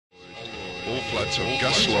All flats have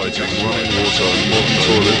gas lighting, running water, and modern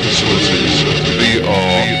toilet facilities.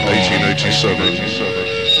 VR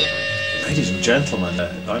 1887. Ladies and gentlemen,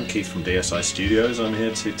 I'm Keith from DSI Studios. I'm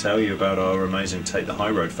here to tell you about our amazing Take the High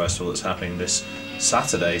Road festival that's happening this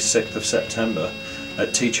Saturday, 6th of September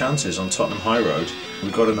at T Chance's on Tottenham High Road.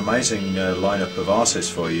 We've got an amazing lineup of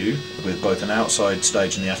artists for you, with both an outside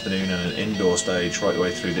stage in the afternoon and an indoor stage right the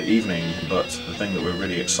way through the evening. But the thing that we're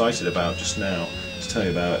really excited about just now to tell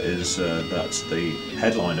you about is that the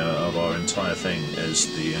headliner of our entire thing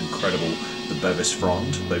is the incredible Bevis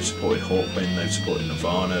Frond. They've supported Hawkwind, they've supported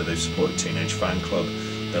Nirvana, they've supported Teenage Fan Club.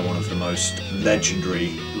 They're one of the most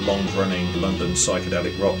legendary, long-running London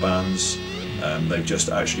psychedelic rock bands. They've just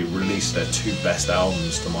actually released their two best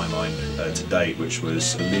albums, to my mind, to date, which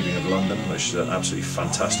was The Leaving of London, which is an absolutely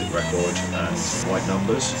fantastic record, and White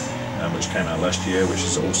Numbers, which came out last year, which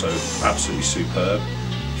is also absolutely superb.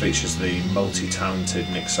 Features the multi-talented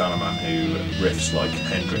Nick Salaman, who riffs like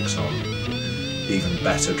Hendrix on even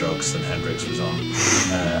better drugs than Hendrix was on,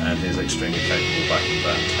 and is extremely capable backing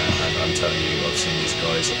band. And I'm telling you, I've seen these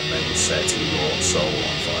guys and they will set your soul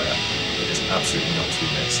on fire. It is absolutely not to be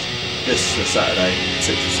missed. This is Saturday,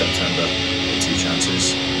 6th of September, at T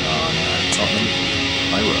Chance's on Tottenham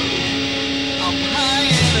High Road. I'm high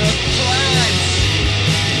in a plant,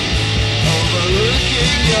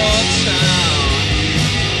 overlooking your